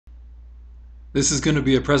This is going to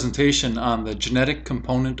be a presentation on the genetic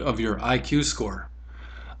component of your IQ score.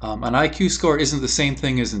 An IQ score isn't the same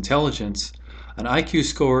thing as intelligence. An IQ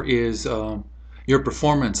score is your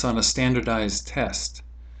performance on a standardized test.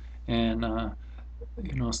 And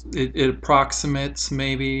it approximates,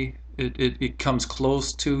 maybe it comes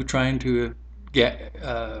close to trying to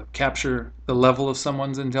capture the level of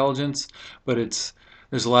someone's intelligence, but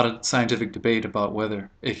there's a lot of scientific debate about whether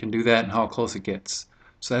it can do that and how close it gets.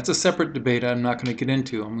 So that's a separate debate I'm not going to get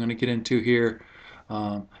into. I'm going to get into here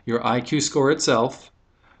your IQ score itself,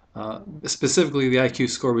 specifically the IQ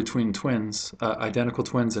score between twins, identical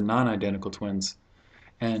twins and non-identical twins,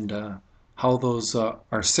 and how those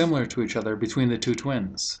are similar to each other between the two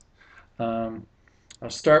twins. I'll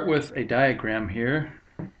start with a diagram here.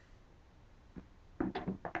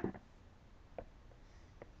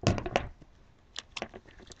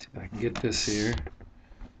 See if I can get this here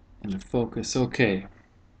into focus. Okay.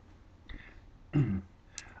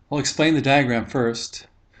 I'll explain the diagram first.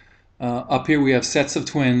 Up here we have sets of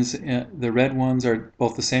twins. The red ones are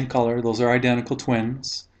both the same color. Those are identical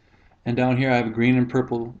twins. And down here I have green and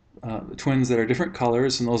purple twins that are different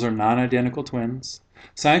colors, and those are non-identical twins.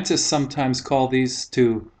 Scientists sometimes call these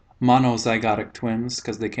two monozygotic twins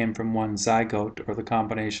because they came from one zygote, or the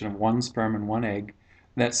combination of one sperm and one egg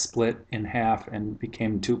that split in half and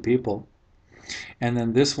became two people. And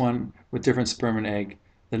then this one with different sperm and egg,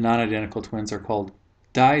 the non-identical twins, are called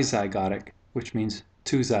dizygotic, which means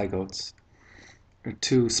two zygotes, or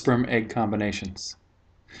two sperm-egg combinations.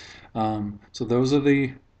 So those are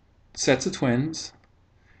the sets of twins.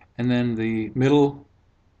 And then the middle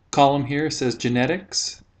column here says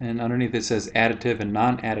genetics, and underneath it says additive and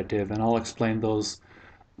non-additive, and I'll explain those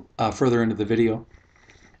further into the video.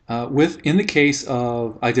 In the case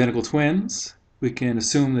of identical twins, we can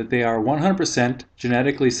assume that they are 100%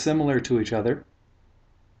 genetically similar to each other.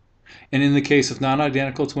 And in the case of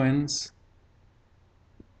non-identical twins,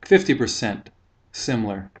 50%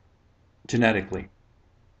 similar genetically.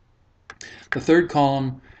 The third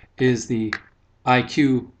column is the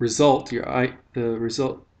IQ result, the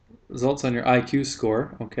results on your IQ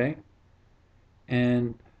score, okay?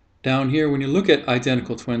 And down here, when you look at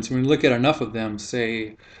identical twins, when you look at enough of them,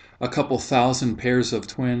 say a couple thousand pairs of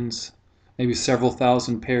twins, maybe several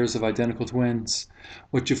thousand pairs of identical twins,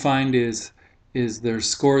 what you find is their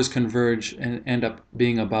scores converge and end up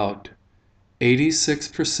being about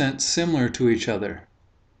 86% similar to each other.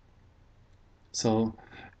 So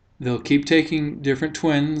they'll keep taking different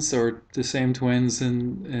twins or the same twins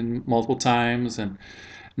in multiple times, and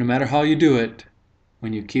no matter how you do it,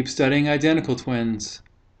 when you keep studying identical twins,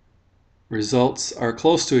 results are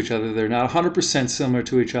close to each other. They're not 100% similar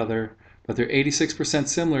to each other, but they're 86%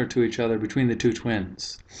 similar to each other between the two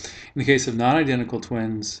twins. In the case of non-identical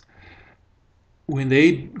twins, when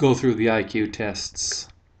they go through the IQ tests,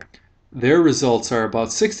 their results are about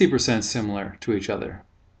 60% similar to each other.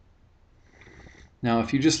 Now,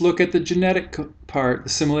 if you just look at the genetic part, the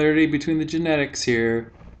similarity between the genetics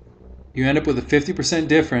here, you end up with a 50%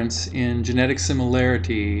 difference in genetic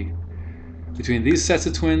similarity between these sets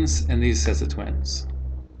of twins and these sets of twins.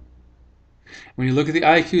 When you look at the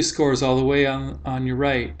IQ scores all the way on your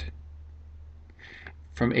right,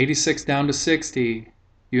 from 86 down to 60,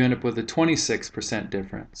 you end up with a 26%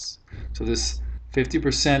 difference. So this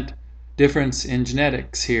 50% difference in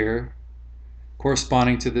genetics here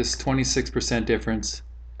corresponding to this 26% difference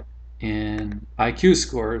in IQ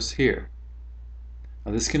scores here.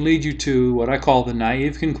 Now this can lead you to what I call the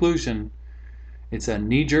naive conclusion. It's a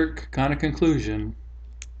knee-jerk kind of conclusion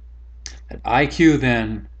that IQ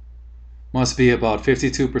then must be about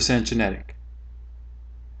 52% genetic,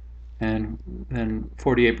 and then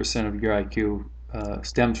 48% of your IQ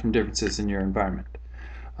stems from differences in your environment.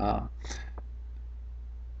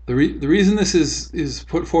 The reason this is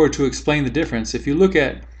put forward to explain the difference, if you look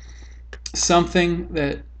at something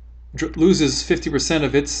that loses 50%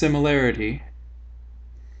 of its similarity,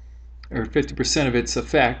 or 50% of its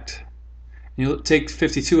effect, and you take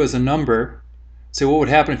 52 as a number, say what would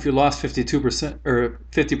happen if you lost 52% or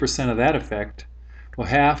 50% of that effect? Well,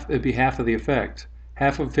 it'd be half of the effect.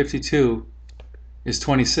 Half of 52 is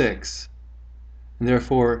 26. And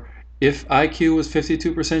therefore, if IQ was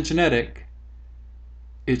 52% genetic,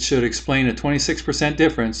 it should explain a 26%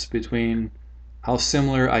 difference between how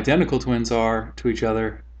similar identical twins are to each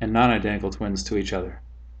other and non-identical twins to each other.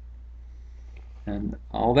 And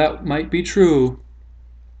all that might be true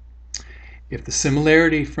if the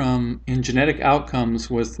similarity in genetic outcomes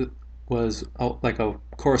was like a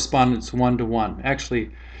correspondence 1-to-1.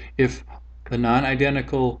 Actually, if the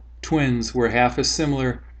non-identical twins were half as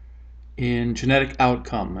similar in genetic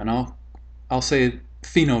outcome, and I'll say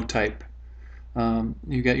phenotype,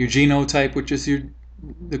 You got your genotype, which is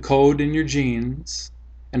the code in your genes,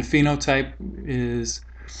 and phenotype is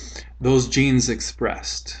those genes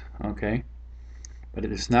expressed. Okay, but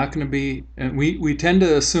it is not going to be. And we tend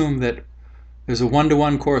to assume that there's a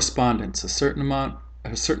one-to-one correspondence. A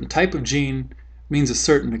certain type of gene means a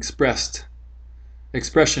certain expression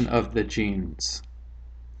of the genes.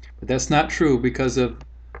 But that's not true because of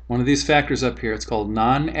one of these factors up here. It's called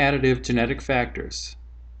non-additive genetic factors.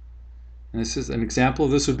 And this is an example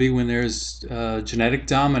of this would be when there's genetic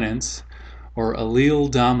dominance or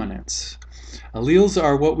allele dominance. Alleles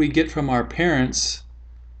are what we get from our parents,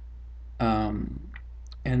 and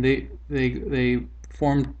they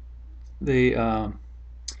form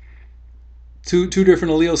two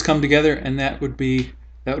different alleles come together, and that would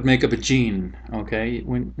make up a gene. Okay,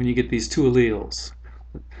 when you get these two alleles.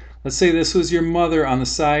 Let's say this was your mother on the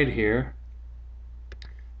side here,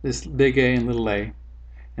 this big A and little a,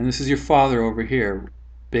 and this is your father over here,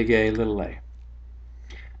 big A, little a.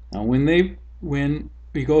 Now when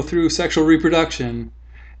we go through sexual reproduction,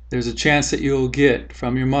 there's a chance that you'll get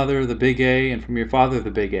from your mother the big A and from your father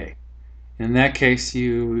the big A. In that case,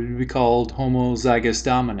 you would be called homozygous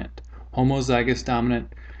dominant. Homozygous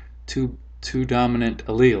dominant, two dominant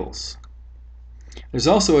alleles. There's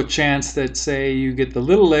also a chance that, say, you get the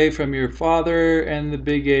little a from your father and the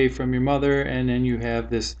big A from your mother, and then you have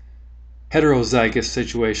this heterozygous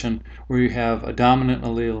situation where you have a dominant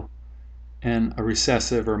allele and a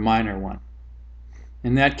recessive or minor one.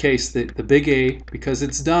 In that case, the big A, because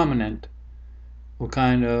it's dominant, will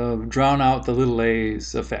kind of drown out the little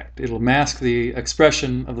a's effect. It'll mask the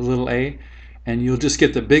expression of the little a, and you'll just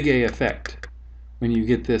get the big A effect when you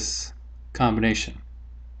get this combination.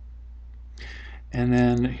 And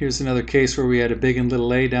then here's another case where we had a big and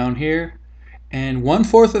little a down here, and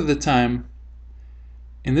 1/4 of the time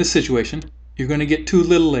in this situation you're going to get two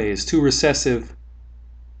little a's, two recessive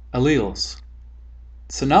alleles.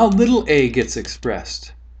 So now little a gets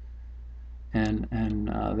expressed, and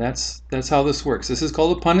that's how this works. This is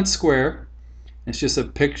called a Punnett square. It's just a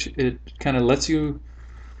picture. It kind of lets you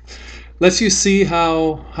see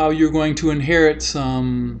how you're going to inherit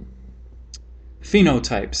some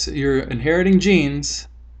phenotypes. You're inheriting genes,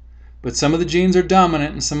 but some of the genes are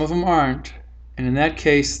dominant and some of them aren't. And in that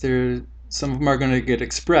case, some of them are going to get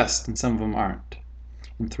expressed and some of them aren't.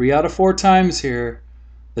 And 3 out of 4 times here,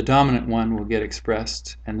 the dominant one will get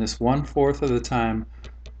expressed, and this 1/4 of the time,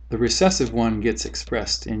 the recessive one gets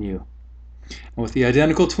expressed in you. And with the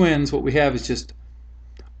identical twins, what we have is just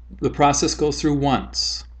the process goes through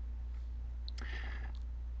once.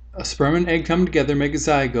 A sperm and egg come together, make a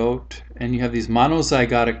zygote, and you have these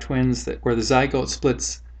monozygotic twins where the zygote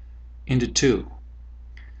splits into 2.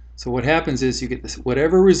 So what happens is you get this,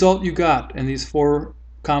 whatever result you got in these 4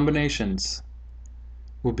 combinations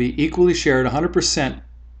will be equally shared, 100%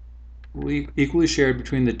 equally shared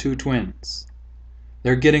between the 2 twins.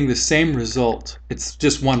 They're getting the same result. It's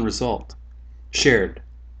just one result, shared.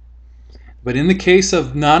 But in the case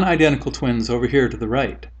of non-identical twins over here to the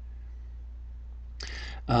right,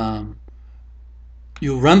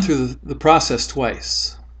 you'll run through the process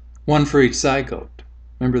twice, one for each zygote.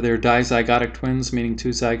 Remember, they're dizygotic twins, meaning 2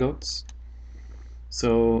 zygotes.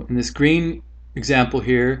 So in this green example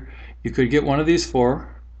here, you could get one of these 4,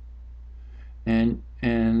 and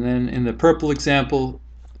then in the purple example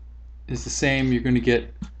is the same. You're going to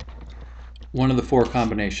get one of the 4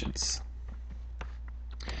 combinations.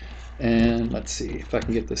 And let's see if I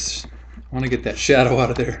can get this. I want to get that shadow out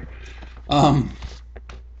of there.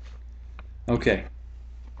 Okay.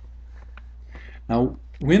 Now,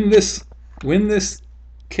 when this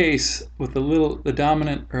case with the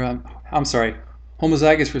dominant, or I'm sorry,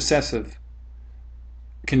 homozygous recessive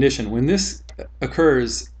condition, when this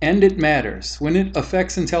occurs and it matters, when it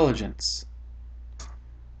affects intelligence,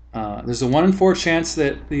 there's a 1 in 4 chance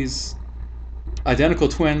that these identical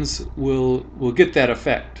twins will get that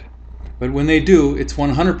effect. But when they do, it's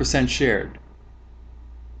 100% shared.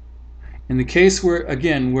 In the case where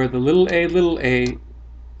the little a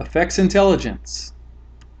affects intelligence,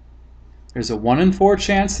 there's a 1 in 4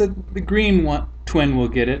 chance that the green twin will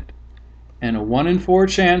get it, and a 1 in 4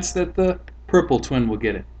 chance that the purple twin will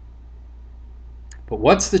get it. But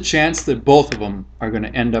what's the chance that both of them are going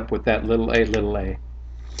to end up with that little a, little a?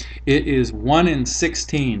 It is 1 in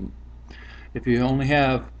 16. If you only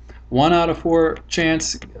have 1 out of 4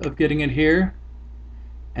 chance of getting it here,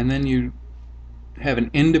 and then you have an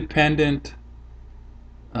independent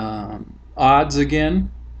odds again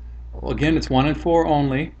it's 1 in 4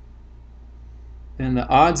 only, then the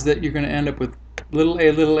odds that you're going to end up with little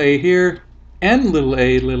a here and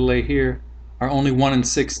little a here are only 1 in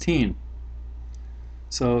 16.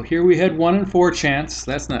 So here we had 1 in 4 chance.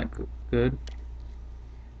 That's not good.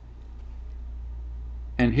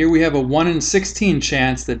 And here we have a 1 in 16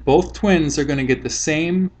 chance that both twins are going to get the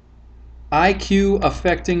same IQ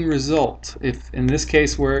affecting result. If in this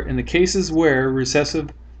case, in the cases where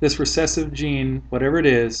this recessive gene, whatever it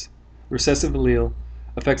is, recessive allele,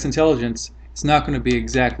 affects intelligence, it's not going to be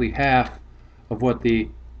exactly half of what the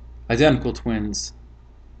identical twins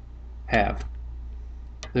have.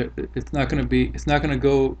 It's not going to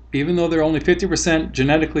go, even though they're only 50%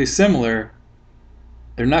 genetically similar,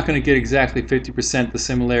 they're not going to get exactly 50% the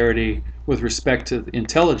similarity with respect to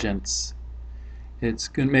intelligence. It's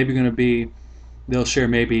maybe going to be, they'll share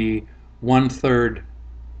maybe 1/3,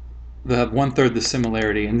 they'll have 1/3 the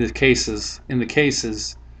similarity in the cases,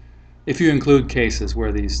 if you include cases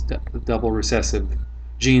where these double recessive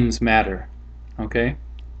genes matter. Okay?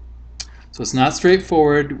 So it's not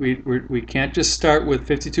straightforward. We can't just start with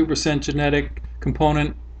 52% genetic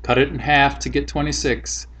component, cut it in half to get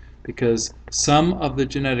 26, because some of the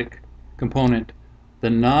genetic component, the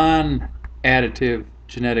non-additive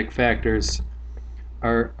genetic factors,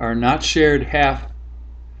 are not shared at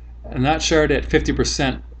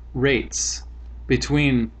 50% rates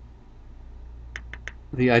between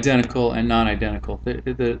the identical and non-identical.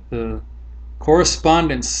 The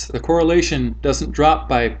correspondence, the correlation doesn't drop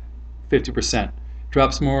by 50%. It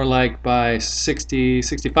drops more like by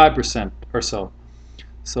 65% or so.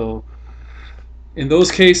 So in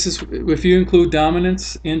those cases, if you include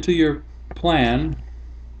dominance into your plan,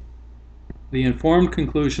 the informed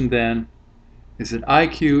conclusion then is that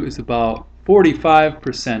IQ is about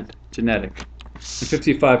 45% genetic and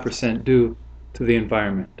 55% due to the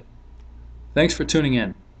environment. Thanks for tuning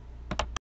in.